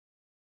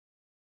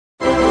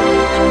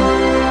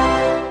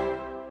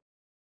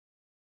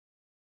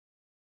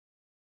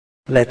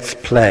Let's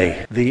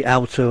play The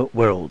Outer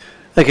World.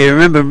 Okay,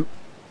 remember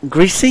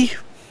Greasy?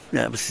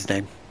 Yeah, that was his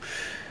name.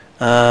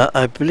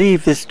 I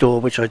believe this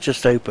door, which I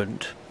just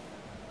opened,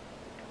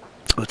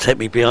 will take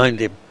me behind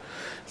him.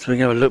 So we're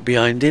going to look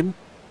behind him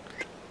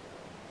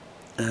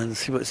and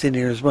see what's in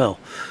here as well.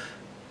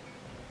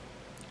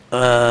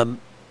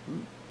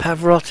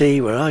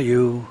 Parvati, where are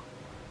you?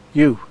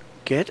 You,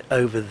 get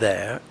over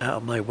there, out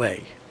of my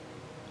way.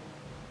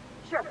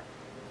 Sure.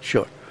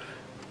 Sure.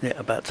 Yeah,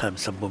 about time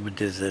some woman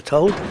did as they're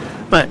told.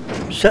 Right,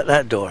 shut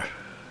that door.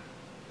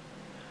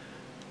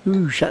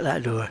 Ooh, shut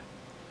that door.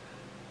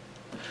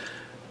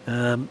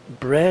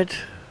 Bread?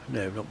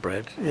 No, not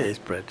bread. It is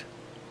bread.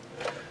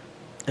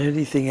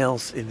 Anything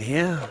else in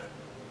here?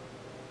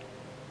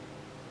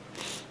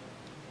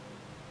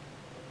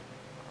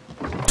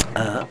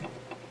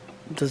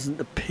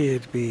 Doesn't appear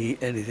to be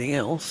anything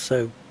else,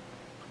 so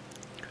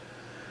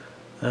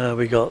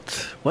we got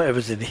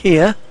whatever's in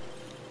here.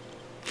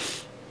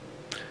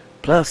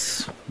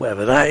 Plus,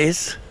 whatever that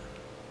is.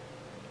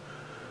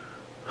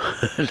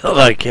 Not that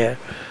I care.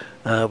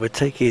 We'll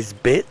take his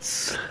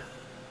bits.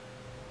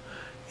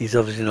 He's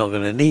obviously not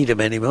going to need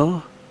them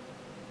anymore.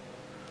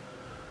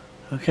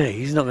 Okay,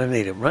 he's not going to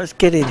need them. Right, let's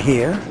get in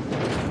here.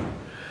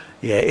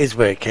 Yeah, it is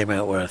where it came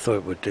out, where I thought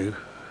it would do.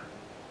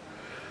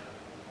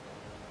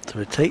 So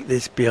we'll take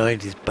this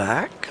behind his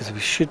back, because we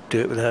should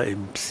do it without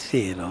him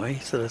seeing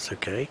so that's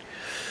okay.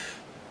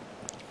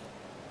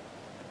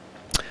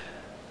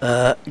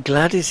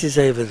 Gladys is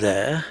over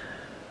there.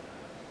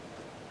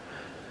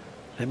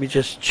 Let me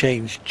just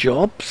change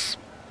jobs.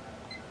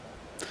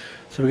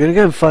 So we're going to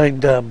go and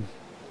find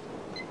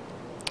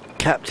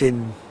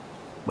Captain,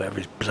 whatever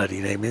his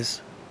bloody name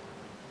is.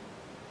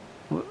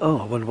 Oh,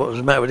 I wonder what was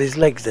the matter with his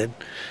legs then.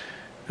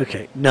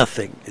 Okay,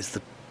 nothing is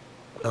the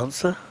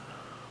answer.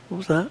 What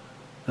was that?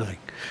 Nothing.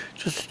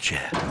 Just a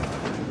chair.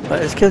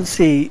 Right, let's go and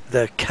see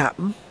the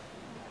captain.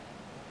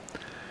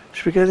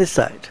 Should we go this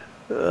side?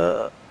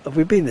 Have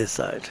we been this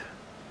side?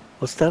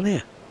 What's down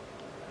here?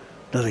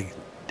 Nothing.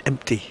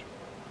 Empty.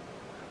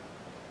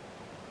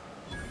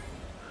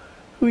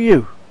 Who are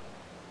you?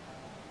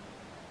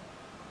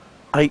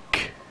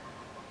 Ike.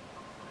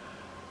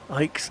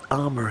 Ike's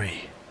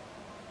Armory.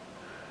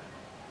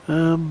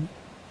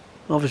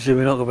 Obviously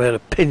we're not going to be able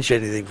to pinch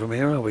anything from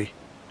here, are we?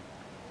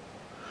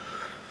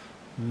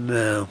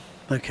 No.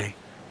 Okay.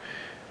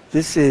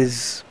 This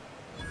is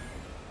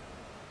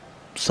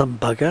some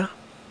bugger.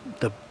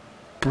 The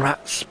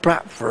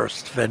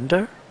Spratfirst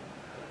vendor.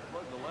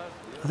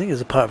 I think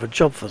there's a part of a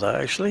job for that,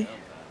 actually.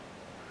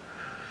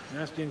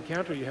 Nasty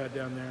encounter you had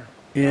down there.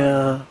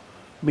 Yeah,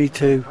 me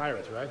too.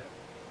 Pirates, right?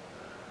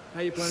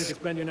 How you planning to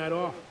spend your night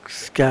off?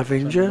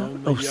 Scavenger?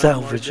 Oh,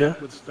 salvager.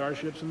 With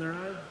starships in their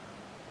eyes?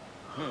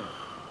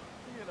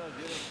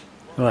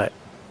 Right.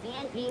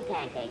 CNP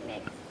pancake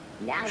mix.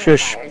 Now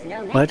Shush. requires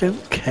no I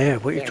don't care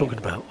what you're talking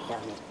about.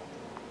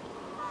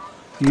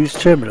 Use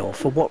terminal.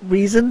 For what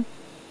reason?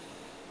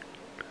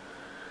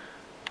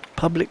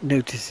 Public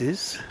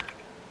notices.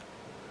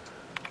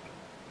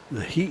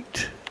 The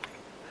heat.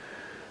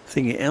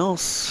 Thingy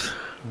else.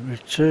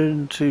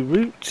 Return to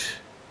root.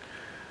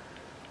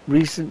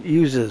 Recent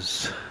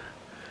users.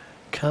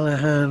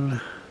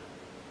 Callahan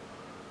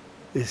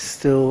is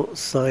still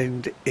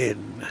signed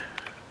in.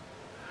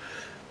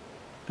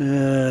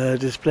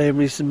 Display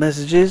recent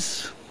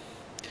messages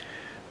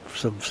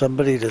from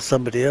somebody to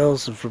somebody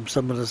else, and from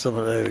someone to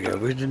someone. There we go.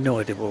 We didn't know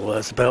idea what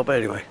that's about, but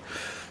anyway.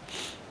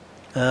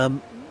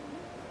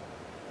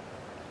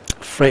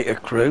 Freighter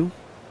crew.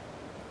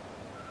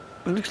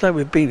 It looks like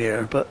we've been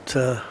here, but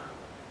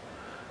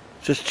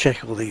just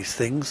check all these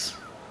things.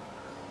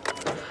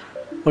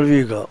 What have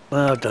you got?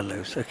 Oh, I've done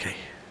those. Okay.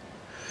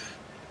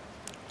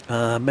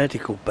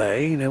 Medical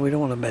bay. No, we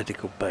don't want a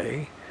medical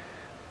bay.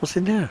 What's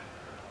in there?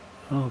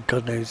 Oh,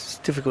 God knows. It's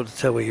difficult to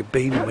tell where you've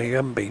been and where you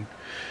haven't been.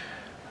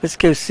 Let's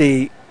go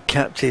see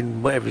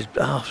Captain whatever he's...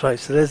 Oh, right,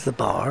 so there's the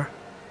bar.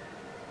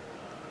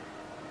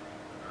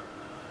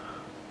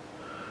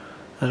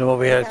 I don't know what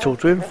we had to talk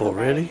to him for,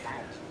 really.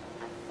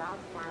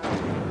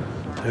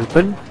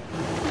 Open.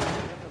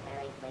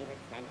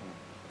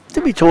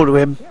 Did we talk to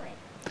him?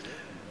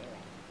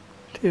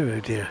 Dear, oh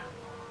dear.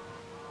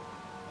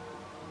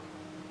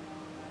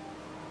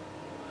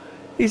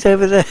 He's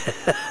over there.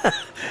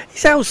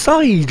 He's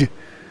outside.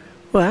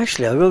 Well,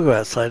 actually, I will go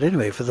outside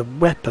anyway for the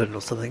weapon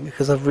or something,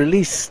 because I've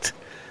released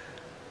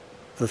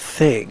the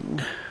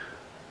thing.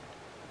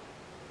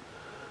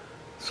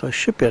 So I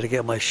should be able to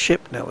get on my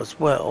ship now as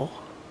well.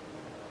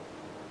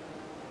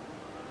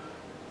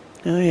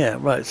 Oh yeah,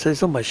 right, so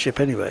it's on my ship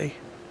anyway.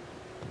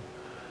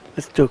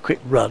 Let's do a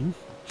quick run.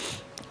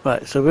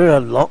 Right, so we're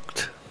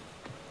unlocked.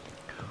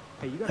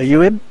 Hey, are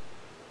you him?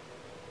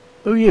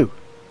 Who are you?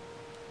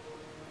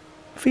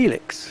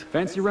 Felix.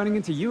 Fancy running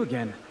into you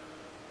again.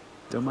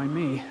 Don't mind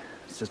me.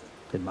 It's just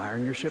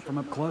admiring your ship from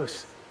up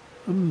close.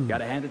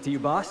 Gotta hand it to you,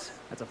 boss.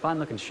 That's a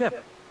fine-looking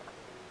ship.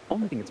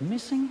 Only thing it's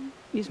missing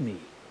is me.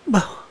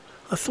 Well,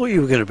 I thought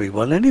you were going to be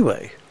one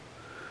anyway.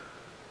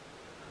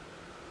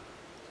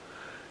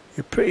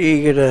 You're pretty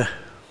eager to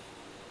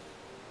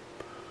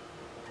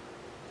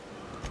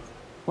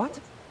What?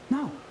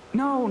 No.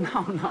 No,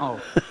 no, no.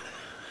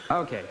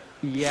 Okay,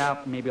 yeah,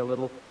 maybe a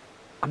little.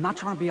 I'm not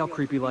trying to be all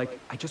creepy like,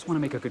 I just want to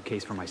make a good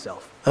case for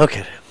myself.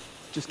 Okay.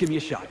 Just give me a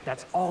shot,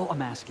 that's all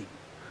I'm asking.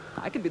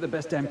 I could be the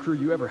best damn crew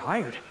you ever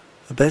hired.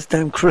 The best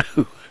damn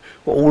crew.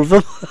 All of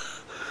them?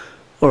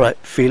 Alright,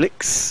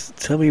 Felix,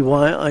 tell me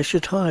why I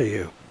should hire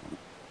you.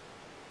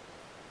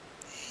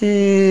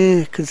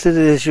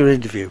 Consider this your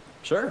interview.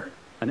 Sure,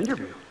 an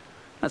interview.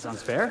 That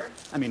sounds fair.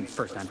 I mean,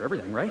 first time for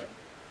everything, right?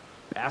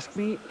 Ask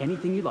me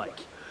anything you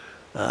like.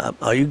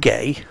 Are you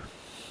gay?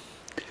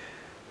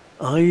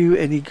 Are you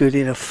any good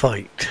in a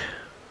fight?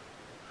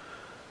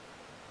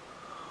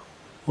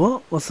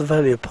 What? What's the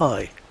value of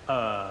pie?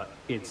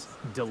 It's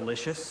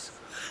delicious.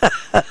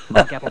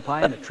 Like apple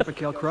pie and a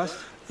triple crust,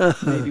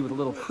 maybe with a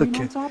little cream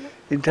on top.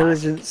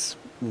 Intelligence?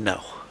 No.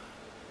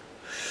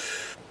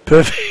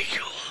 Perfect.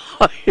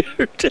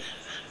 Hired.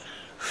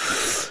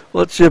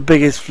 What's your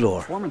biggest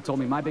flaw? Foreman told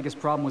me my biggest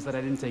problem was that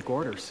I didn't take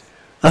orders.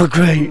 Oh,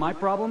 great. My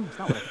problem is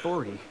not with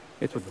authority,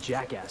 it's with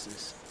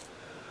jackasses.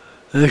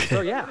 Okay.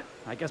 So yeah,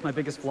 I guess my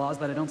biggest flaw is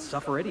that I don't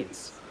suffer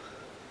idiots.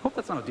 Hope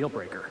that's not a deal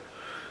breaker.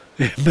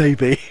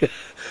 Maybe.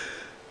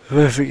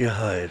 Perfect, you're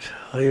hired.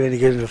 Are you any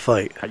good in a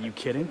fight? Are you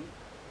kidding?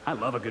 I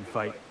love a good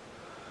fight.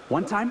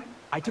 One time,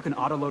 I took an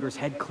autoloader's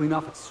head clean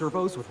off its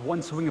servos with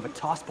one swing of a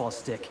tossball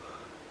stick.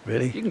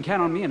 Really? You can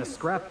count on me in a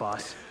scrap,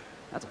 boss.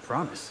 That's a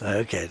promise.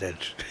 Okay then.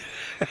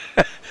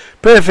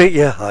 Perfect,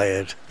 you're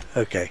hired.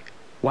 Okay.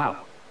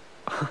 Wow.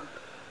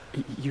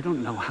 You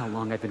don't know how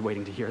long I've been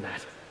waiting to hear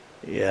that.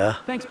 Yeah,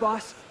 Thanks,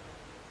 boss.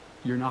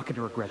 You're not going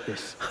to regret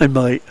this. I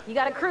might. You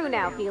got a crew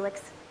now,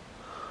 Felix.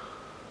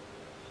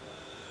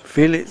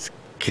 Felix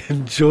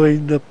can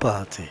join the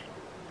party.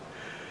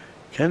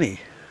 Can he?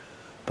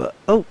 But,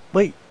 oh,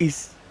 wait,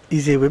 he's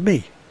here with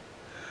me.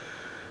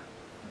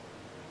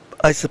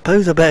 I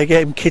suppose I better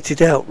get him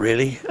kitted out,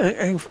 really.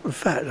 In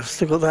fact, I've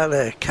still got that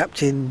there.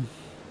 Captain...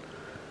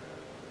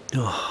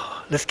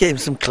 Oh, let's get him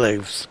some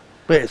clothes.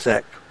 Wait a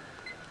sec.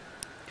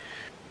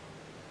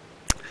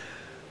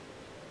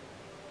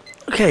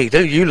 Okay,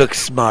 don't you look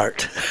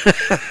smart?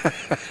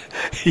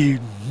 You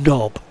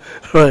knob.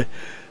 Right.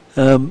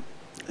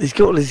 He's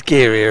got all his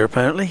gear here,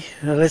 apparently.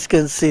 Now, let's go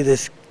and see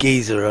this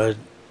geezer. I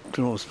don't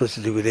know what I'm supposed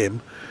to do with him.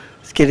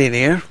 Let's get in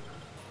here.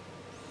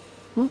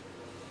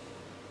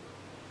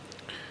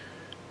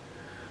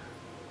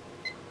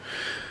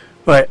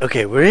 Right,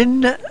 okay, we're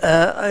in,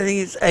 I think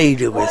it's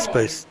Ada we're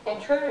supposed...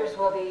 Intruders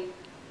will be...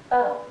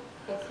 Oh,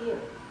 it's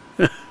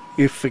you.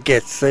 You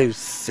forget so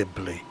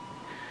simply.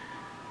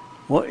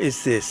 What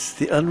is this?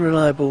 The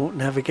unreliable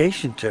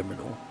navigation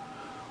terminal.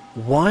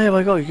 Why have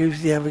I got to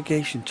use the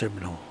navigation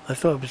terminal? I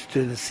thought I was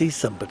doing a see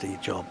somebody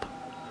job.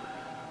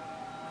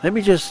 Let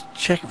me just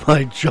check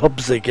my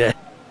jobs again.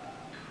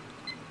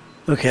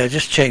 Okay, I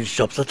just changed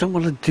jobs. I don't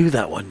want to do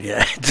that one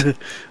yet.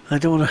 I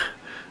don't want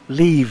to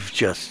leave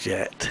just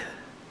yet.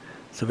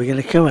 So we're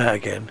going to come out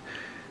again.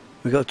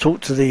 We've got to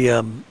talk to the...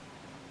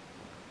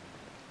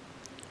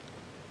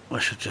 I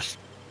should just...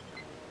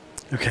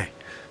 Okay,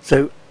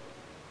 so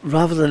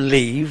rather than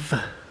leave,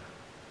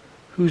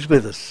 who's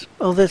with us?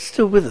 Oh, they're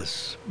still with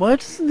us. Why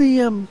doesn't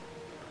the...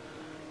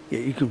 Yeah,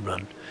 you can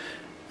run.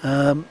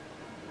 Now,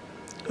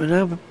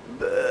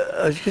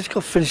 I just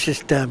got to finish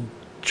this damn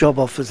job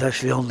off that's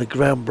actually on the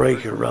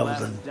Groundbreaker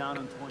rather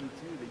than...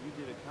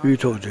 Who are you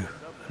talking to?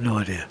 No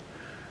idea.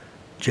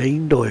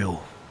 Jane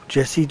Doyle.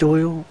 Jesse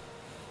Doyle?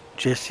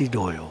 Jesse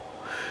Doyle.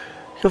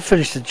 Got to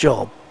finish the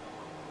job.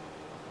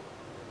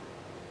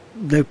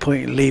 No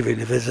point in leaving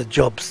if there's a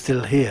job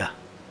still here.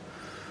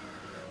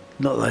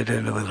 Not that I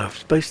don't know whether I'm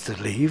supposed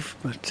to leave,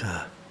 but...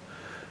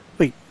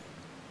 Wait.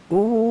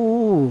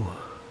 Ooh.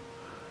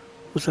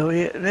 What's that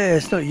here? No,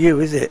 it's not you,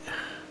 is it?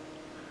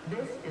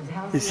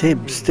 It's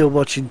him, still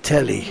watching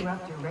telly.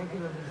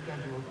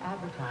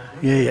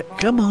 Yeah.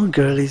 Come on,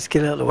 girlies,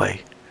 get out of the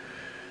way.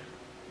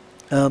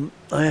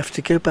 I have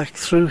to go back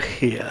through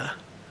here.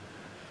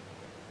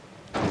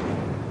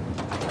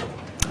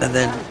 And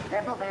then...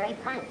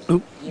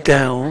 Oop,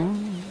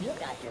 down.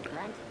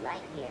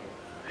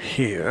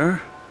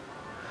 Here.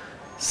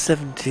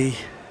 70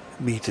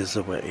 meters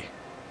away.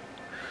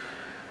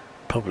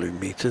 Probably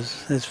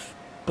meters. There's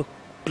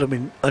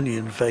blooming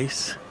onion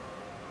face.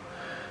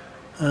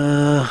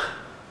 In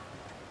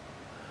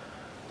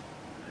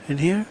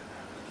here?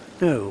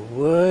 No,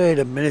 wait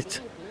a minute.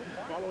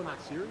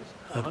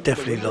 I've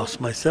definitely lost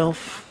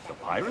myself. A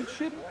pirate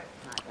ship?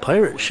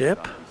 Pirate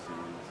ship?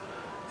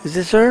 Is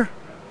this her?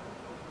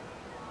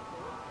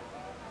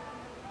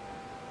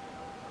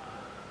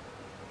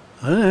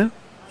 I don't know.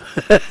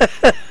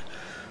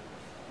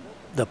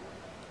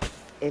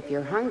 If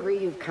you're hungry,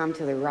 you've come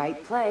to the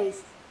right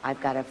place.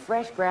 I've got a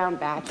fresh ground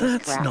batch of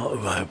That's scrap. not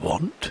who I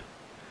want.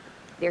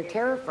 They're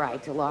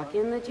terrified to lock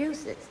in the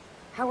juices.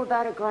 How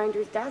about a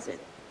grinder's dozen?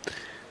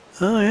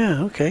 Oh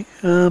yeah, okay.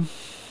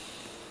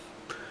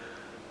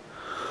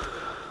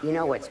 You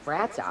know what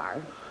sprats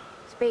are?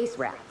 Space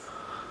rats.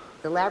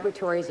 The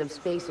laboratories of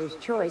Spacer's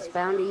Choice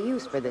found a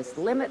use for this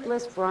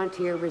limitless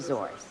frontier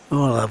resource.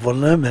 Oh, I'll have one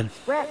of them then.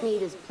 Rat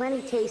meat is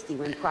plenty tasty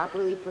when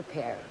properly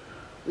prepared.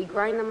 We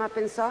grind them up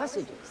in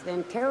sausages,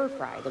 then terror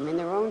fry them in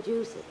their own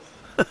juices.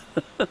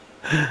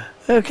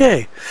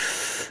 Okay.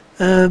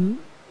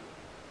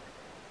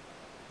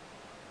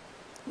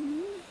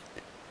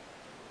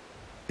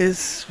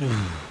 Is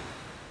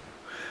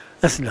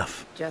that's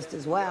enough. Just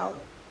as well.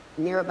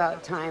 Near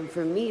about time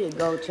for me to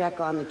go check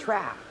on the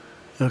trap.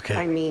 Okay.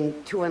 I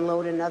mean, to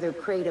unload another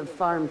crate of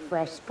farm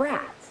fresh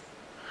sprats.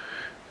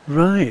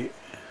 Right.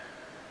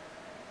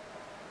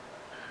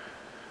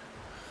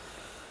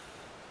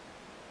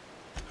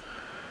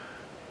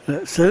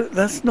 So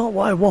that's not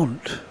what I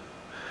want.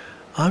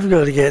 I've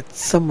got to get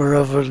somewhere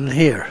other than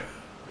here.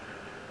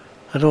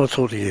 I don't want to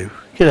talk to you.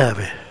 Get out of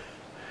here.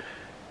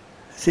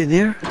 Is it in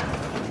here?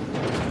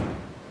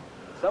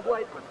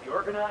 Sublight puts the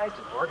organized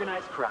and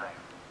organized crime.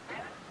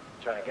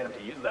 Trying to get him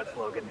to use that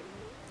slogan.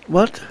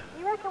 What?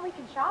 You reckon we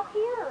can shop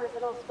here, or is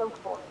it all spoke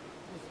for?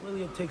 Miss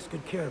Lillian takes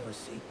good care of us,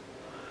 see?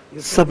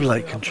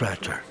 Sublight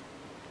contractor.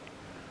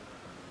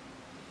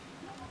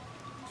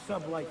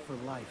 Sublight for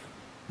life.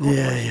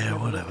 Yeah,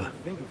 whatever.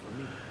 Finger for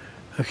me.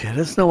 Okay,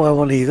 that's not what I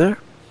want either.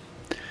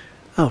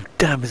 Oh,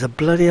 damn, it's a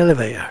bloody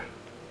elevator.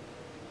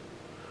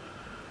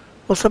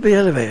 What's up the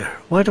elevator?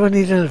 Why do I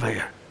need an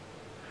elevator?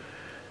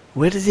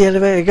 Where does the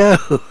elevator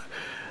go?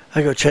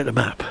 I gotta check the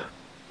map.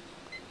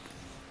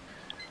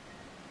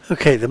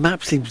 Okay, the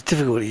map seems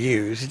difficult to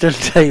use. It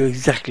doesn't tell you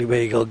exactly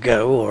where you gotta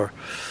go or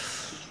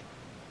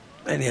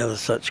any other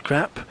such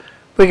crap.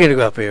 We're gonna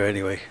go up here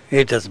anyway.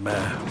 It doesn't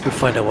matter. We'll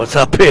find out what's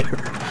up here.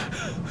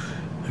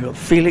 We've got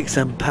Felix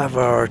and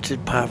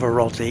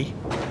Pavarotti.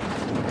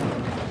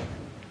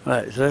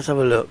 Right, so let's have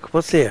a look.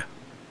 What's here?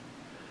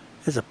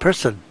 There's a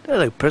person.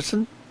 Hello,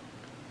 person.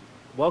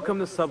 Welcome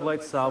to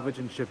Sublight Salvage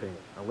and Shipping,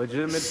 a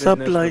legitimate business for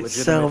Sublight legitimate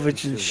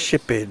salvage and consumers.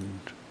 shipping.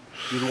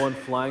 You the one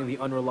flying the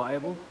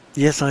unreliable?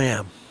 Yes, I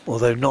am.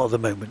 Although not at the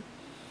moment.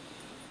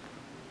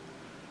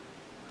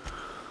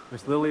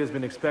 Miss Lily has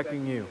been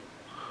expecting you.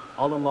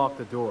 I'll unlock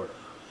the door.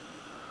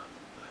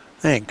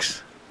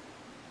 Thanks.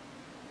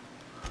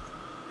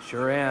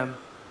 Sure am.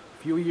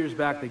 A few years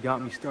back, they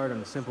got me started on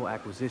the simple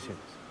acquisitions.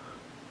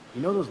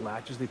 You know those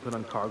latches they put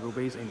on cargo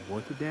bays ain't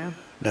worth a damn?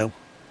 No.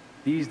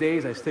 These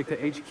days, I stick to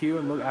HQ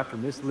and look after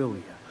Miss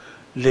Lilia.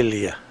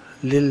 Lilia.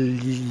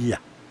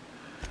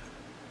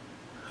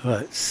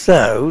 Right,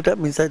 so that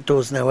means that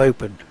door's now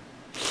open.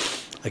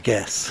 I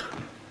guess.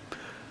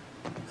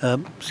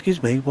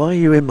 Excuse me, why are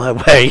you in my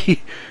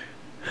way?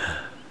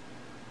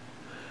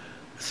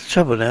 That's the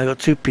trouble now, I've got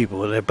two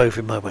people and they're both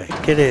in my way.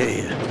 Get out of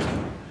here.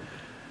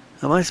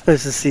 Am I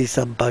supposed to see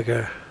some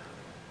bugger?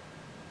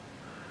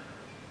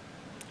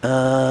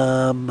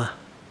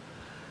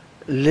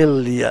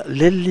 Lilia,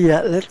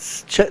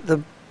 let's check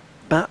the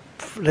map.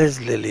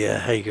 There's Lilia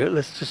Hager.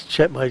 Let's just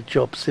check my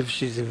job, see if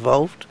she's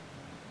involved.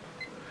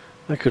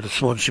 I could have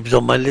sworn she was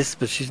on my list,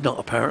 but she's not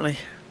apparently.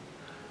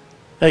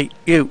 Hey,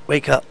 you,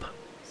 wake up.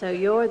 So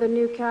you're the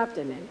new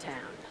captain in town.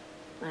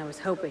 I was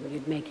hoping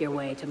you'd make your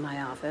way to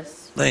my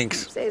office.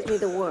 Thanks. Saves me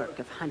the work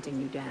of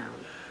hunting you down.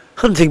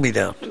 Hunting me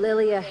down.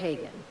 Lilia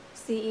Hagen,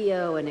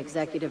 CEO and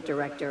Executive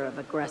Director of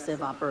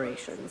Aggressive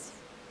Operations.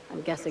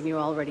 I'm guessing you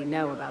already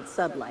know about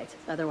Sublight,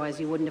 otherwise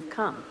you wouldn't have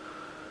come.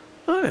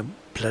 I don't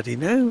bloody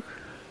know.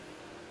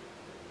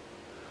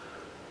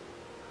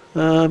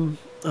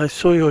 I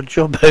saw your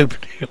job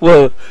opening.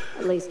 Well,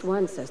 At least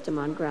one system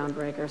on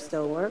Groundbreaker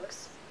still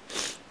works.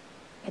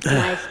 It's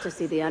nice to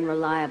see the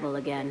unreliable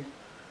again.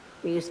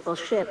 A useful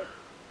ship.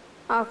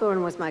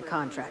 Hawthorne was my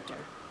contractor.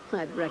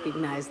 I'd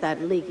recognize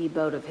that leaky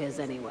boat of his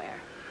anywhere.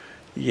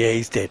 yeah,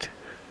 he's dead.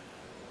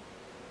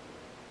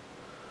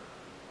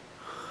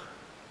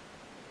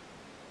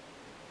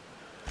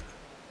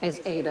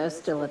 Is Ada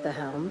still at the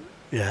helm?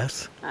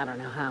 Yes. I don't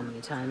know how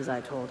many times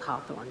I told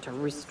Hawthorne to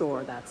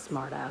restore that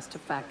smartass to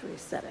factory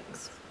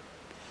settings.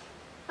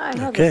 I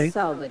have Okay. a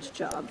salvage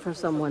job for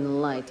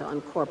someone light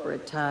on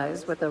corporate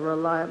ties with a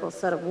reliable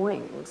set of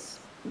wings.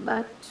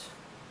 But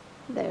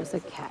there's a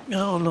catch.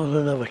 Oh, not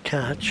another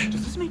catch.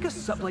 Does this make us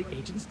Sublight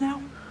agents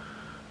now?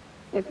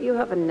 If you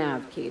have a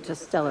nav key to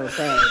Stellar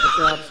Bay, the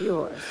job's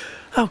yours.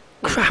 Oh,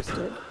 crap.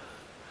 Interested?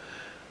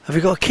 Have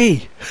you got a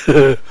key?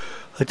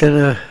 I don't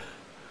know.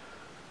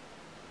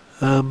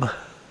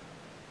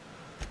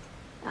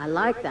 I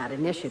like that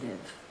initiative,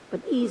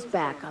 but ease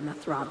back on the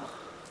throttle.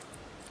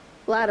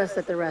 Gladys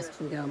at the rest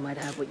and go might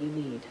have what you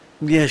need.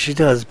 Yeah, she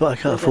does, but I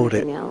can't If afford it.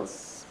 anything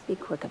else, be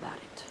quick about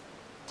it.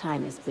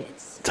 Time is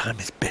bits. Time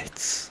is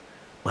bits.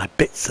 My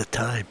bits are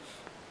time.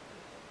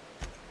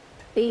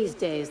 These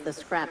days, the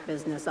scrap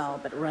business all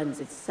but runs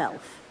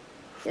itself.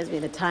 Gives me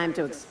the time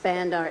to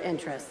expand our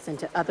interests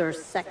into other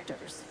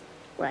sectors,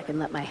 where I can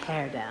let my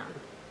hair down.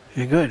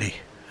 You got any?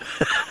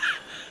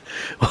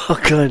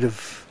 What kind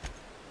of...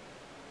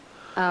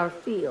 Our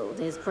field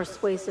is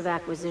persuasive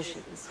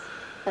acquisitions.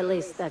 At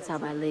least that's how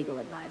my legal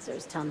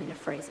advisors tell me to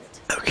phrase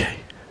it. Okay.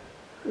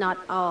 Not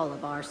all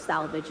of our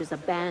salvage is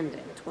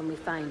abandoned when we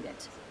find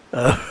it.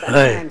 Oh,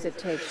 Sometimes it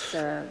takes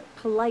a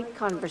polite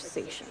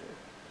conversation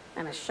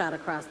and a shot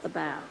across the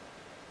bow.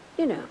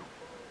 You know,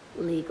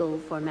 legal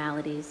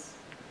formalities.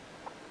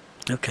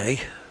 okay.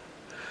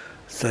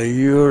 So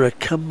you're a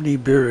company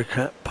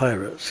bureaucrat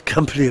pirates.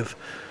 Company of...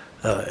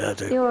 Oh, I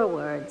do. Your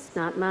words,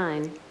 not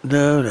mine.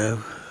 No,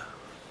 no.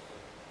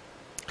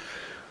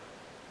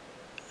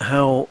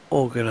 How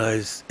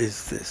organized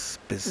is this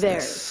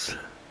business? Very.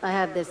 I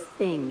have this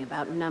thing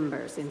about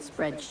numbers in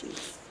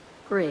spreadsheets.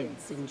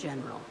 Grids in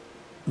general.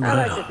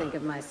 I like to think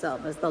of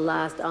myself as the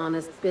last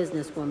honest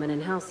businesswoman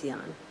in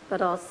Halcyon,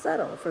 but I'll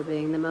settle for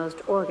being the most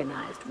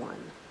organized one.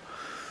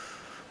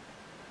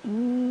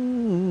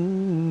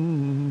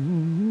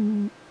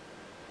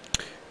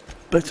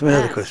 Back to my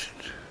other question.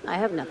 I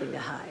have nothing to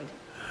hide.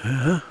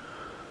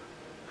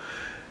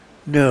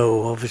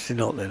 No, obviously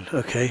not then.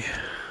 Okay.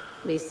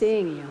 Be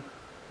seeing you.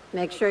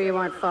 Make sure you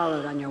aren't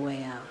followed on your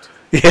way out.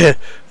 Yeah,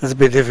 that's a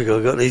bit difficult.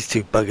 I've got these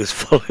two buggers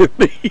following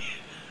me.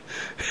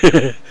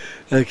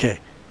 Okay.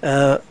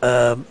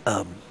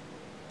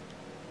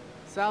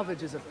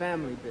 Salvage is a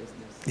family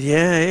business.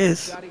 Yeah, it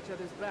is. Got each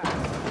other's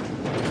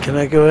backs. Can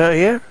I go out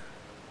here?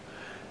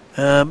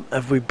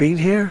 Have we been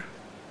here?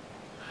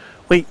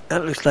 Wait,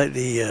 that looks like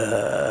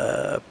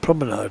the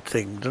promenade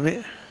thing, doesn't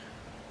it?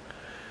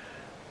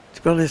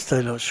 To be honest,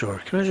 I'm not sure.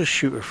 Can I just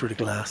shoot her through the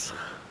glass?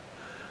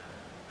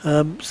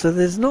 So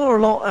there's not a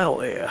lot out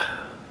here.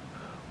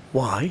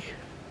 Why?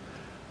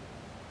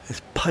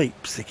 There's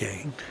pipes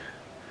again.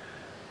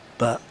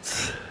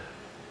 But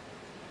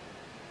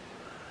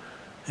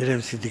they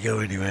don't seem to go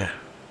anywhere.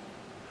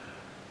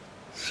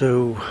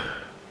 So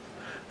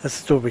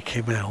that's the door we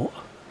came out.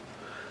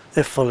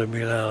 They're following me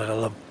now like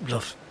a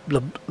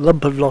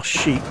lump of lost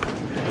sheep.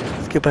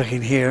 Let's get back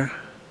in here.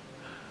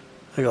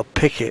 I got to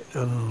pick it.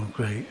 Oh,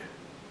 great.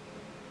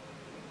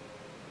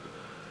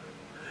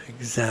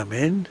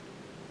 Examine.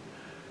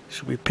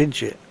 Should we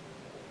pinch it?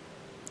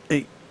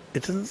 Hey,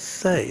 it doesn't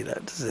say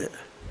that, does it?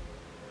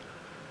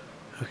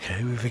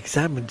 Okay, we've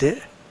examined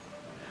it.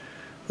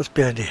 What's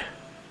behind here?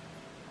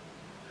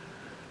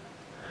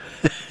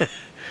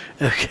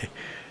 Okay.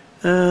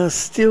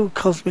 Still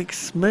cosmic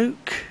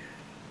smoke.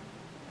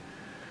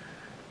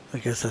 I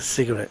guess that's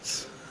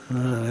cigarettes. I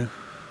don't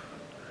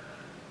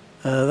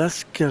know.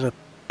 That's got a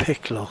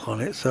pick lock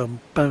on it, so I'm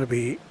bound to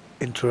be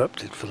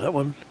interrupted for that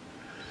one.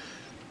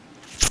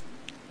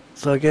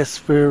 So I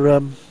guess we're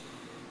on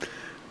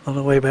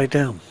our way back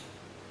down.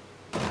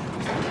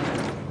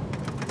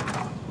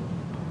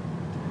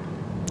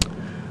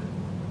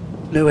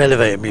 No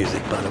elevator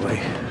music, by the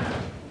way.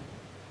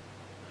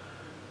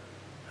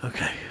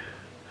 Okay.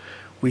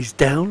 We's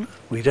down.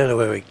 We don't know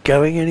where we're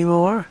going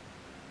anymore.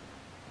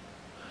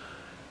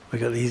 We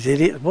got these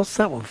idiots. What's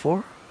that one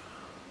for?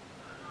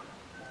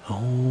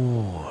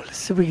 Oh, let's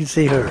see if we can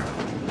see her.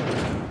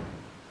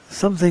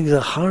 Some things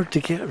are hard to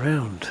get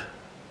around.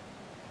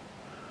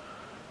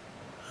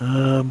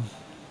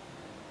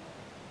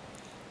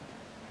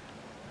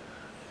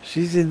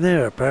 She's in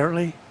there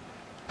apparently.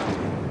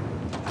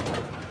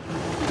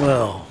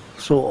 Well,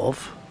 sort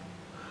of.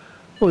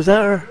 What was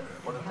that her?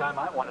 What a time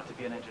I wanted to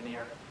be an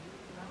engineer.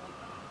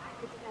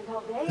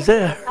 Is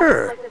that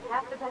her?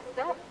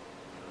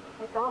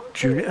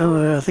 June,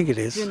 oh, I think it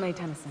is. June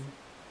Tennyson.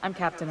 I'm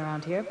captain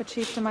around here, but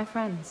chief to my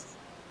friends.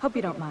 Hope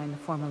you don't mind the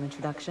formal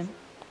introduction.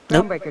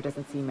 Nope. Groundbreaker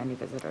doesn't see many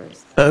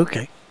visitors.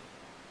 Okay.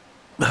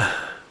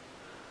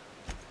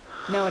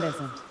 No, it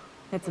isn't.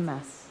 It's a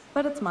mess.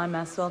 But it's my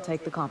mess, so I'll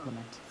take the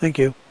compliment. Thank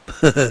you.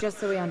 Just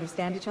so we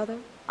understand each other,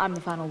 I'm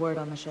the final word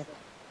on the ship.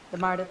 The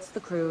Mardits, the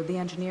crew, the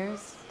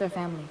engineers, their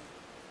family.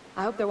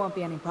 I hope there won't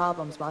be any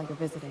problems while you're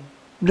visiting.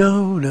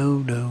 No, no,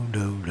 no,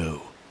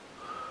 no,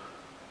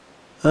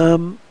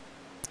 no.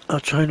 I'll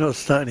try not to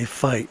start any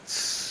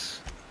fights.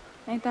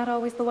 Ain't that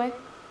always the way?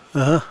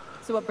 Uh-huh.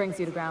 So what brings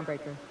you to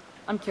Groundbreaker?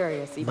 I'm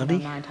curious, even Money?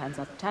 though 9 times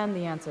out of 10,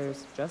 the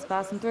answer's just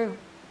passing through.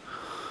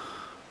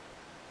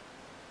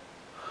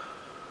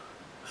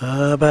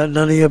 About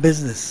none of your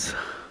business.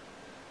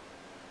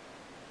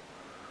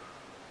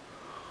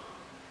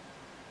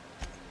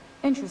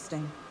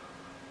 Interesting.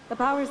 The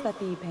powers that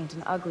be paint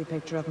an ugly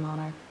picture of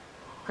Monarch.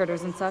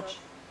 Critters and such.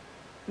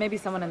 Maybe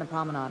someone in the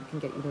promenade can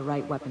get you the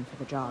right weapon for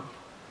the job.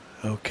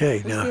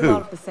 Okay, We now see a who?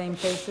 lot of the same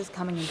faces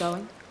coming and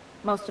going.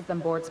 Most of them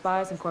board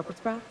spies and corporate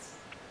sprats.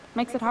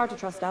 Makes it hard to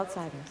trust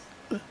outsiders.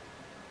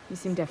 You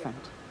seem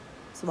different.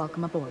 So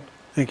welcome aboard.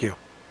 Thank you.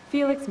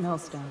 Felix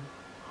Millstone.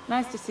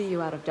 Nice to see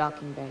you out of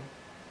docking bay.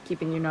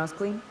 Keeping your nose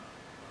clean?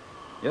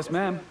 Yes,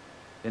 ma'am.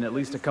 Been at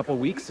least a couple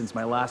weeks since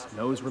my last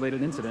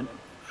nose-related incident.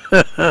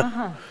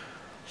 Uh-huh.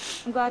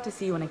 I'm glad to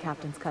see you in a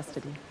captain's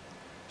custody.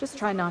 Just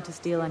try not to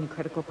steal any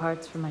critical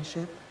parts from my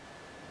ship.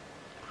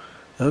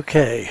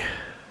 Okay.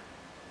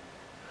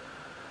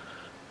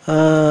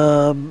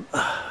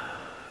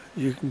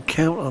 You can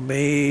count on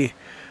me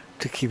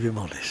to keep him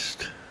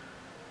honest.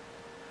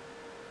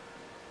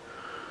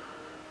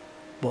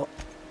 What?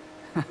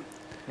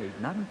 Hey,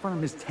 not in front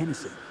of Miss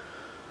Tennyson.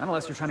 Not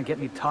unless you're trying to get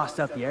me tossed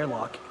out the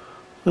airlock.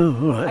 Oh,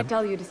 all I right.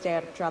 tell you to stay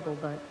out of trouble,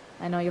 but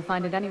I know you'll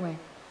find it anyway.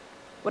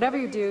 Whatever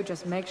you do,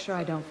 just make sure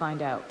I don't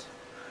find out.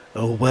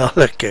 Oh, well,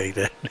 okay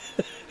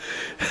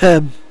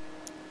then.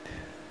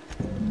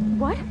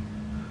 What?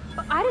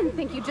 I didn't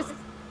think you just...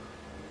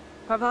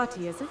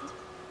 Parvati, is it?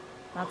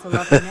 That's a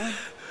lovely name.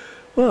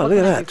 Well, look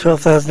at that.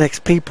 12,000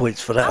 XP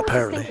points for that, I was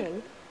apparently. just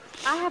thinking,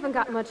 I haven't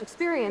got much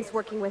experience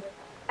working with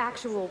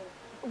actual,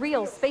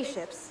 real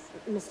spaceships,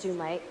 Miss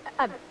Junlei.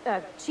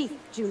 Chief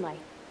Junlei.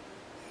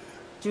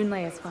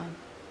 Junlei is fine.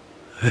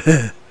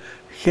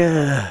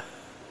 Yeah.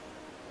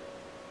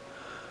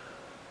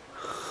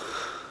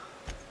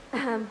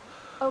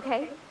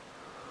 Okay.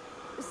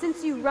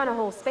 Since you run a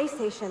whole space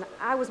station,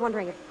 I was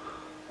wondering if,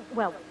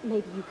 well,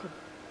 maybe you could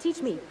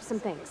teach me some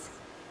things.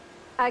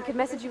 I could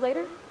message you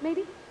later,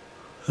 maybe?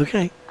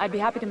 Okay. I'd be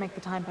happy to make the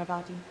time,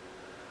 Parvati.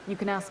 You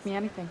can ask me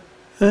anything.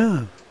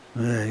 Oh.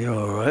 Yeah, you're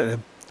alright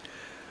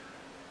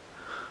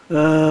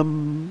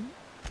then.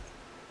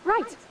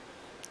 Right.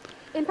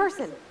 In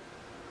person.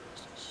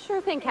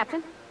 Sure thing,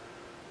 Captain.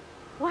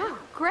 Wow,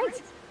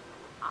 great.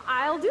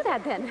 I'll do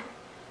that then.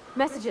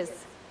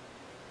 Messages.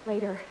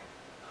 Later.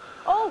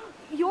 Oh,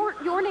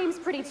 your name's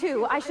pretty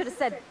too. I should have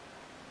said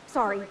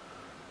sorry.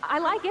 I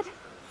like it.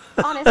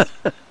 Honest.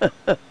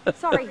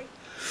 Sorry.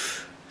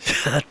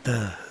 Shut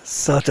the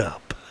sod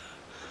up.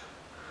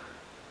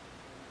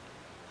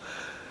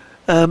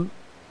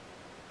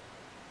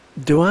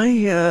 Do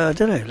I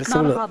don't know. Let's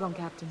have Not a a look. problem,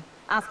 Captain.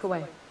 Ask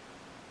away.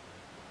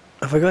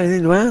 Have I got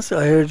anything to ask?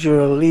 I heard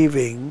you're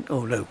leaving.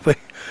 Oh no, wait.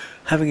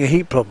 Having a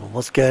heat problem.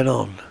 What's going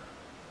on?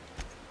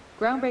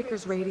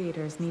 Groundbreaker's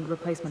radiators need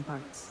replacement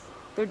parts.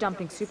 They're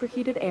dumping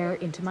superheated air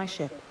into my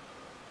ship.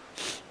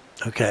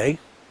 Okay.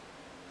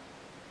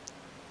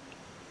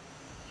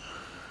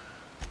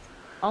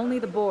 Only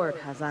the board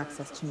has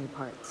access to new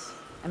parts,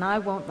 and I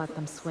won't let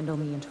them swindle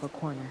me into a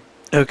corner.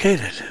 Okay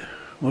then.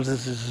 What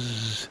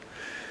is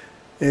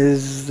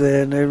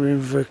there no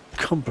room for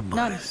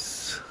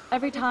compromise?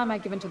 Every time I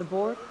give in to the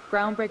board,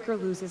 Groundbreaker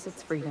loses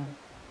its freedom.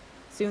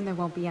 Soon there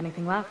won't be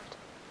anything left.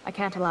 I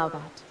can't allow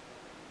that.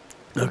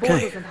 The board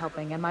Okay. isn't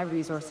helping, and my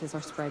resources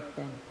are spread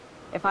thin.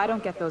 If I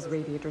don't get those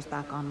radiators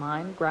back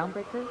online,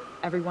 Groundbreaker,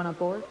 everyone on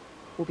board,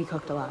 will be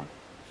cooked alive.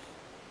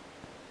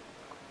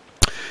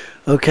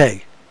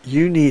 Okay.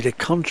 You need a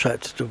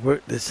contractor to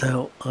work this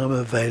out. I'm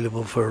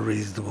available for a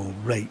reasonable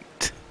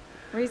rate.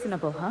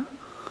 Reasonable, huh?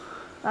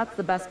 That's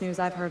the best news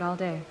I've heard all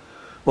day.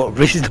 What,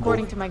 reasonable?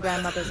 According to my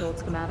grandmother's old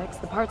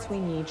schematics, the parts we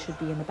need should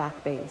be in the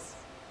back bays.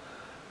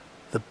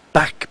 The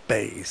back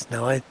bays.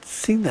 Now, I'd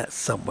seen that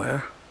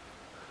somewhere.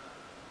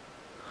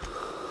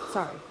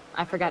 Sorry,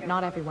 I forgot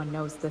not everyone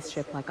knows this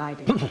ship like I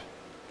do.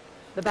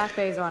 The back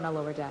bays are on a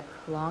lower deck,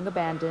 long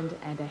abandoned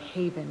and a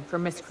haven for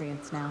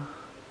miscreants now.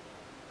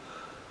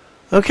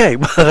 Okay,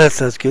 well, that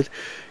sounds good.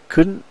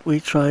 Couldn't we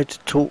try to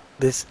talk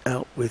this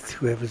out with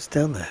whoever's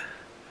down there?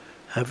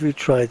 Have you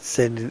tried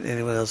sending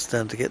anyone else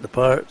down to get the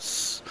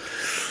parts?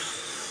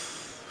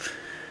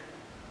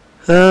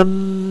 I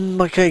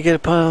can't get a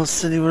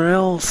pass anywhere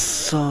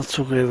else. I'll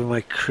talk it over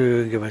my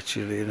crew and get back to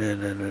you.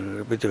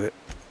 No, we do it.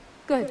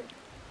 Good.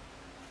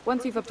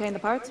 Once you've obtained the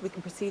parts, we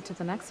can proceed to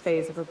the next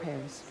phase of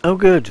repairs. Oh,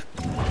 good.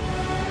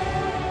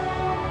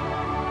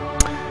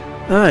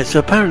 Alright, so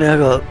apparently I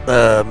got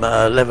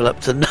a level up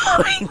to 9.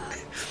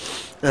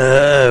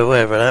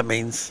 Whatever that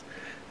means.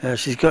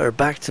 She's got her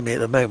back to me at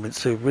the moment,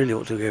 so really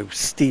ought to go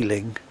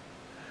stealing.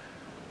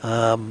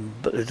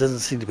 But there doesn't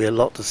seem to be a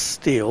lot to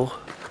steal.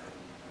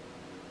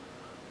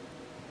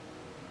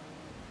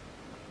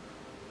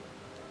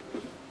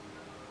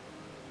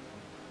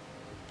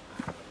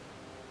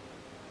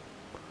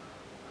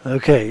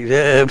 Okay.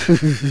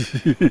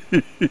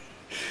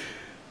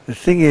 The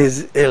thing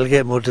is, it'll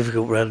get more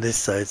difficult around this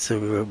side, so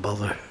we won't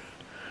bother.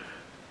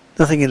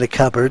 Nothing in the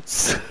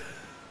cupboards.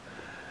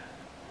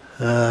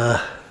 Nothing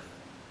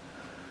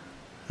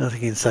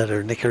inside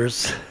her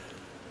knickers.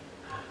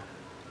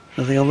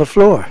 Nothing on the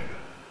floor.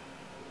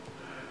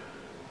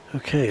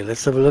 Okay,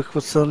 let's have a look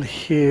what's on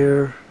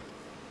here.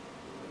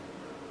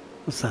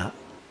 What's that?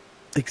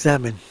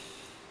 Examine.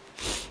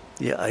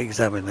 Yeah, I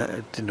examined that.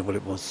 I didn't know what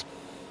it was.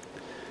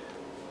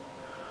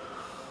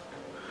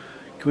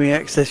 Can we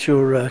access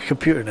your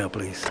computer now,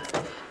 please?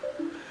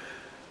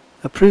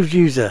 Approved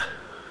user.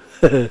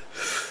 There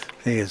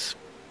he is.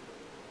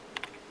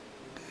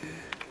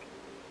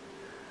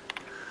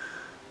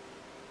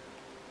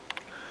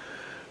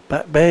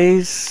 Back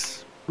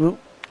bays. Whoop.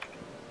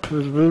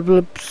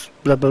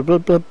 Blah blah blah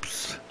blah.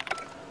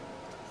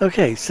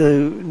 Okay,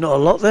 so not a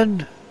lot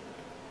then.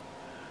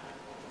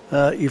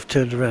 You've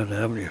turned around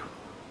now, haven't you?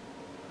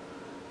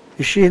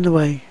 Is she in the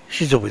way?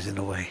 She's always in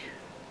the way.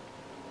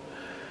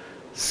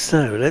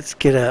 So let's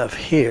get out of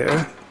here.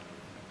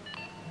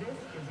 This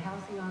is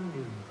Halcyon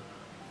News.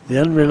 The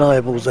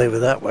Unreliable's over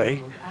that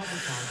way.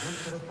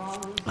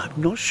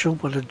 I'm not sure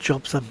what the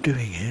jobs I'm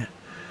doing here.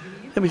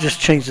 Let me just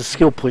change the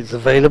skill points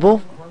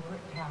available.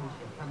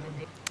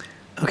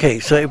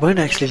 Okay, so it won't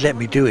actually let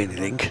me do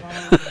anything.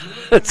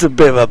 It's a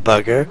bit of a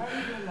bugger.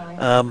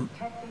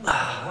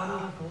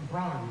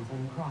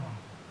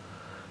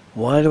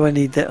 Why do I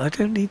need that? I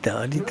don't need that.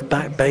 I need the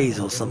back bays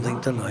or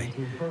something, don't I?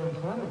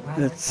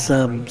 Let's see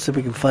if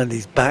we can find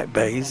these back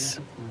bays.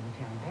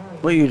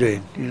 What are you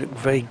doing? You look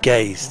very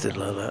gay still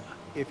like that.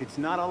 If it's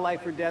not a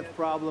life or death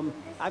problem,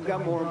 I've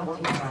got more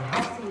important.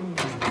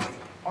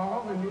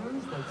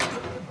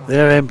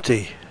 They're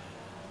empty.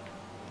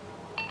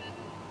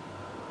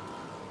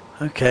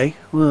 Okay,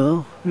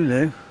 well, you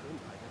know.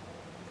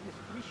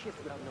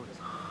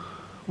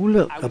 Oh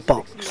look, a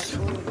box.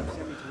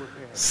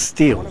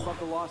 Steel.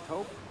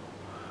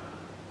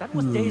 That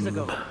was days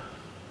ago.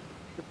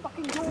 The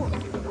fucking door.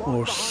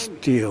 Or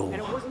steel.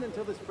 And it wasn't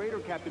until this freighter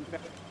captain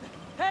found...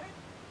 Hey,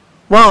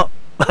 What?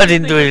 I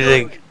didn't do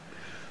anything.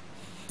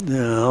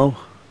 No.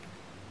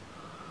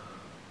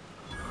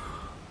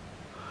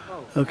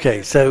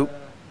 Okay, so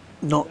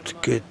not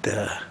good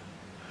there.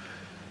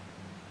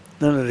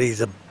 None of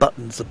these are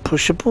buttons are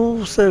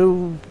pushable,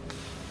 so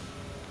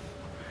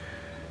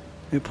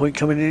no point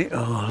coming in.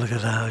 Oh, look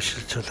at that! I should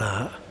have took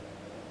that.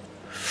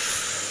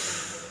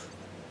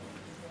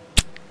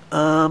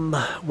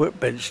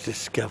 Workbench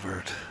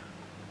discovered.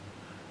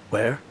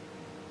 Where?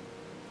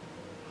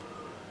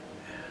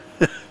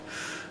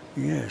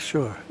 Yeah,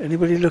 sure.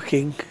 Anybody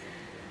looking?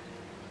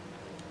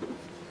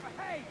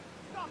 Hey,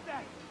 stop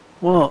that!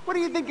 What? What do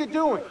you think you're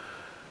doing?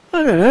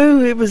 I don't know.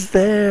 It was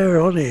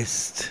there,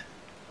 honest.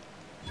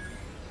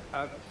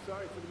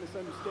 Sorry for the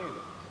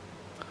misunderstanding.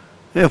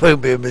 It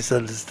won't be a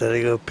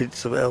misunderstanding. I'll pinch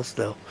something else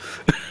now.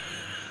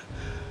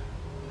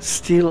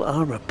 Steel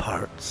armor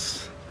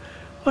parts.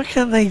 Why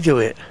can't they do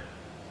it?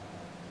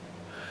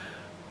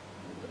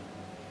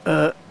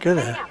 Go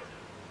there.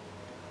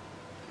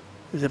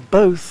 Is it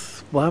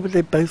both? Why would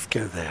they both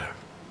go there?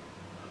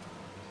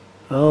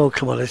 Oh,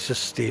 come on, let's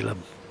just steal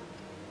them.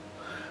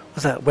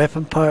 What's that?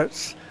 Weapon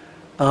parts?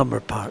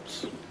 Armor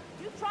parts?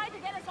 You tried to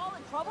get us all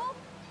in trouble?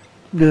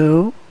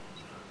 No.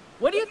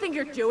 What do you think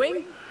you're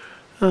doing?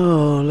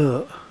 Oh,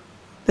 look.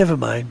 Never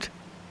mind.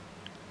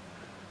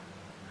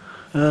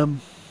 Do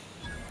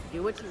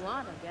what you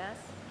want, I guess.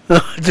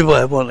 Do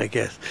what I want, I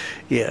guess.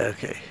 Yeah,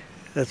 okay.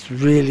 That's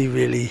really,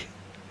 really,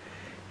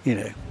 you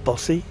know,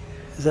 bossy.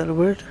 Is that a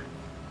word?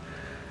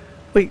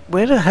 Wait,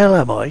 where the hell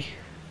am I?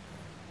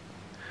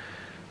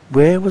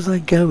 Where was I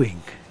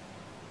going?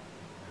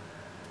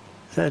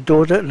 Is that a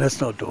door? No, that's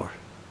not a door.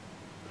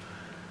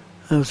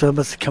 Oh, so I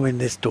must have come in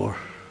this door.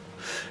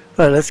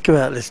 Right, let's go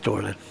out this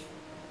door then.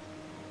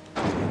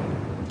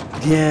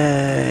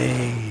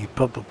 Yay,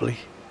 probably.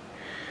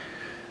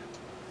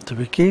 So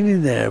we're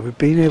getting there, we've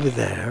been over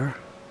there.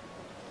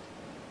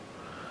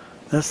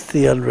 That's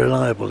the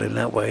unreliable in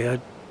that way. I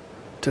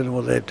don't know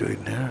what they're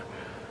doing there.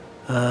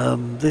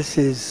 This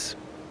is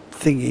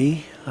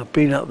thingy. I've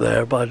been up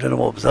there, but I don't know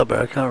what was up there.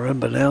 I can't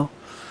remember now.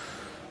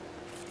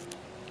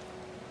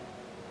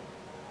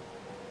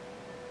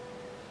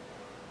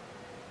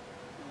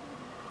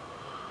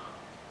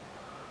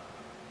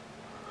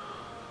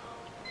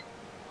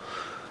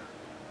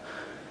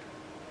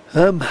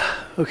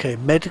 Okay,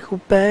 medical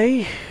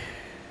bay.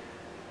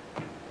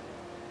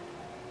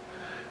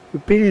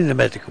 We've been in the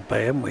medical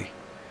bay, haven't we?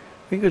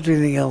 We ain't got to do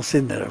anything else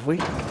in there, have we?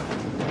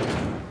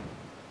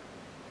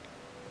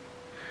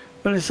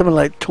 Well, if someone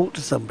like talk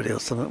to somebody or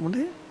something,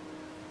 wouldn't it?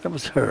 That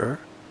was her.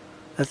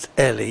 That's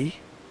Ellie.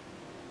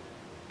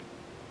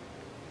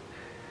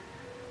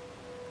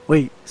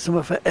 Wait,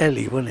 something for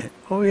Ellie, wasn't it?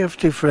 What do we have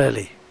to do for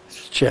Ellie?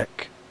 Let's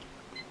check.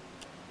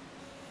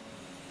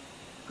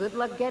 Good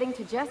luck getting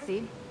to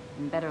Jesse.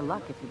 And better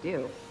luck if you do.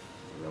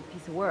 It's a real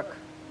piece of work.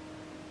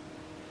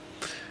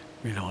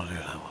 We don't want to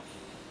do that one.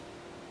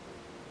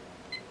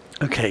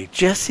 Okay,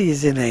 Jesse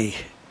is in a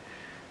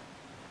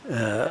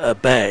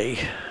bay,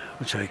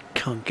 which I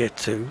can't get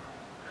to.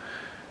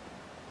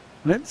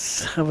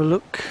 Let's have a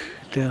look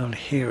down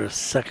here a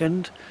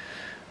second.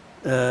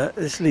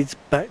 This leads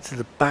back to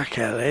the back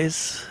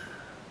alleys.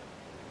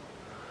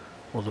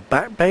 Or the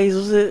back bays,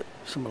 was it?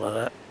 Something like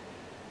that.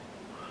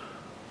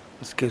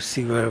 Let's go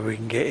see where we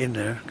can get in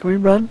there. Can we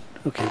run?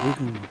 Okay,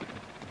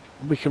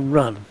 we can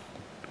run.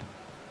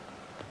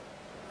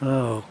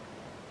 Oh,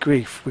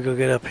 grief. We gotta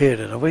get up here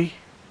then, are we?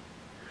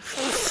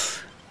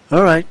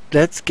 Alright,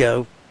 let's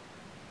go.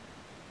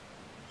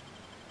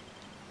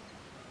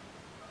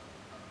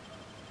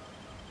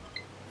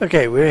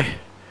 Okay, we're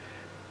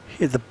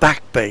in the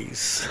back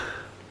bays.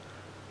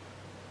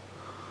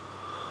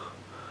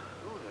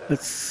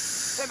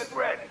 Let's... Hey,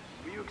 McRed,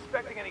 were you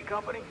expecting any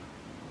company?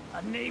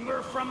 A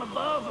neighbor from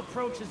above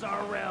approaches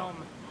our realm.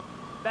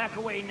 Back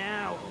away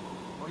now,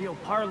 or you'll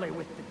parley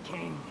with the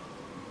king.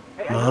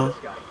 Hey, I know this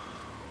guy.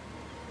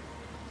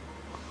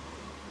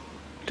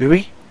 Do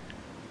we?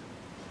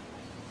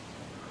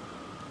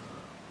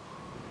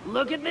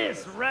 Look at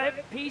this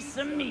ripe piece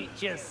of meat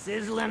just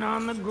sizzling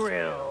on the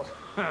grill.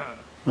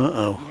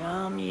 Uh-oh.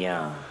 Yum,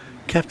 yum.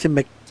 Captain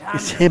Mc... Time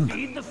It's to him.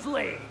 feed the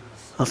flames.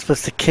 I'm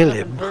supposed to kill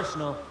Nothing him.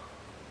 personal.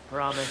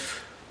 Promise.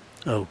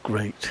 Oh,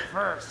 great.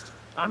 First,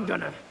 I'm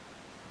gonna...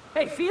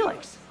 Hey,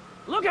 Felix!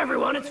 Look,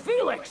 everyone, it's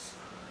Felix!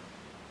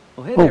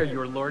 Well, hey Oh. there,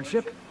 your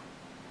lordship.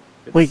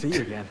 Good Wait. to see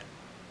you again.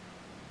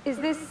 Is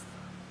this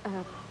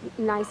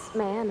a nice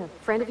man, a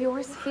friend of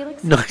yours,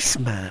 Felix? Nice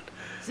man.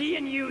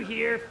 Seeing you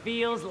here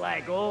feels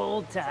like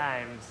old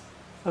times.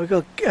 How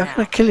can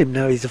I kill him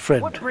now he's a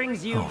friend? What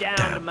brings you Oh, down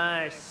damn. to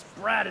my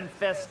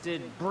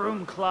sprat-infested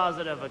broom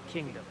closet of a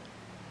kingdom?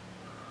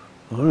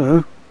 I don't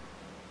know.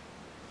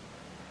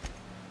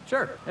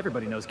 Sure,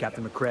 everybody knows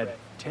Captain McCred,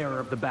 terror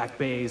of the back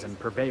bays and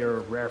purveyor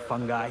of rare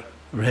fungi.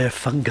 Rare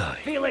fungi.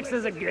 Felix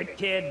is a good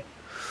kid.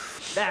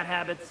 Bad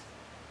habits,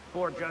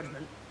 poor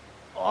judgment,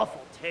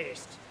 awful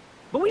taste.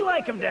 But we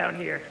like him down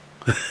here.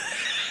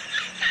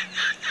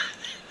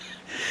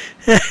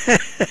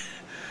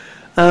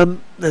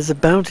 There's a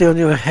bounty on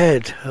your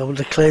head. I want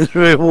to claim the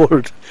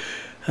reward.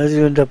 How did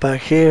you end up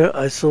back here?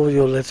 I saw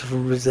your letter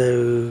from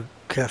Rizzo.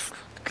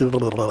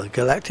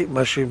 Galactic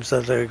mushroom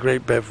sounds like a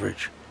great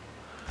beverage.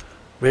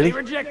 Really? They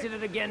rejected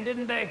it again,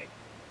 didn't they?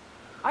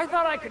 I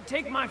thought I could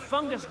take my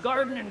fungus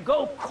garden and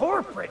go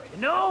corporate,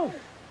 you know?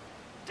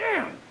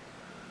 Damn!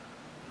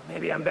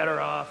 Maybe I'm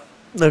better off.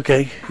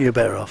 Okay, you're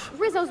better off.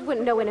 Rizzo's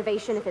wouldn't know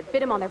innovation if it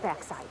bit him on their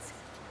backsides.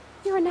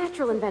 You're a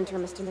natural inventor,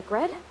 Mr.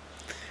 McRed.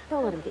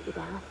 Don't let him get you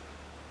down.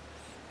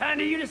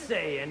 Kind of you to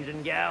say,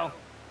 engine gal.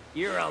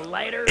 You're a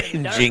lighter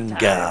in dark Engine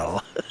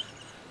gal.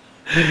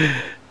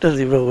 Doesn't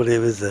even know what it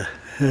was there.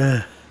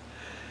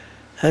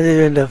 How did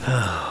you end up?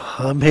 Oh,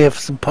 I'm here for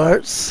some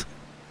parts.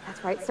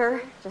 That's right,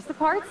 sir. Just the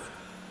parts.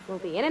 We'll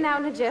be in and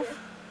out in a jiff.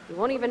 You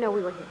won't even know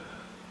we were here.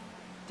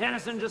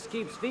 Tennyson just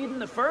keeps feeding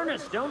the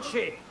furnace, don't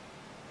she?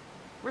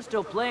 We're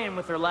still playing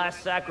with her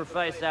last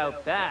sacrifice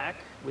out back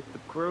with the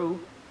crew.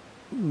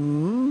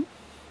 Mm.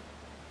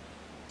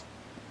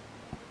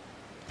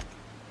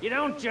 You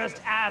don't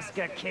just ask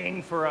a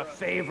king for a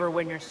favor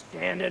when you're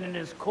standing in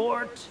his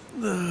court.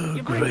 Oh,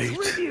 You bring great.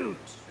 tribute,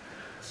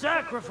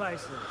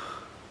 sacrifices,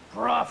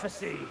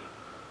 prophecy,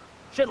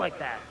 shit like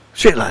that.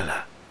 Shit like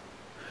that.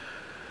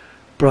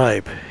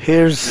 Bribe.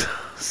 Here's...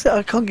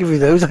 I can't give you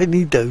those. I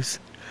need those.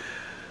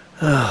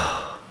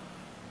 Oh.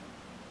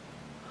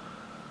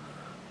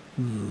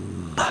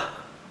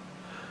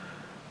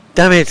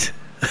 Damn it.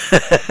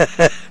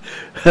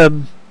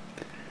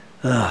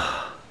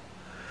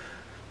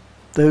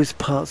 Those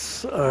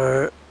parts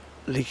are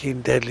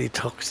leaking deadly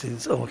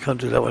toxins. Oh, I can't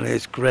do that one.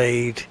 It's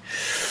grade.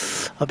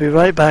 I'll be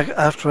right back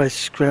after I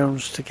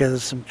scrounge together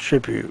some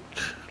tribute.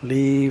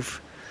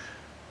 Leave.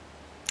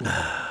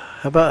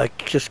 How about I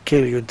just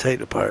kill you and take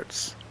the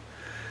parts?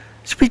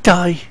 Should we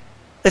die?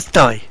 Let's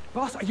die.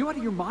 Boss, are you out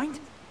of your mind?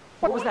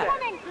 What was that?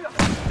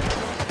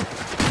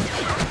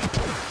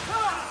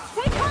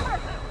 Take cover!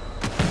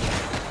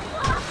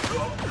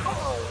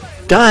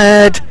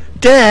 Dad!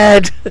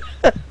 Dad!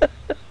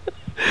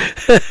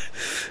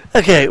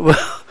 Okay, well,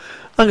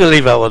 I'm going to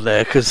leave that one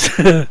there because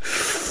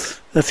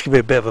that's going to be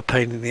a bit of a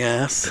pain in the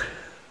ass.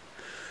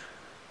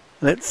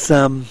 Let's see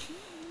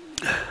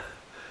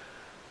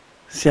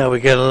how we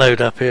get a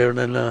load up here, and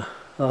then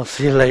I'll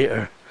see you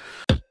later.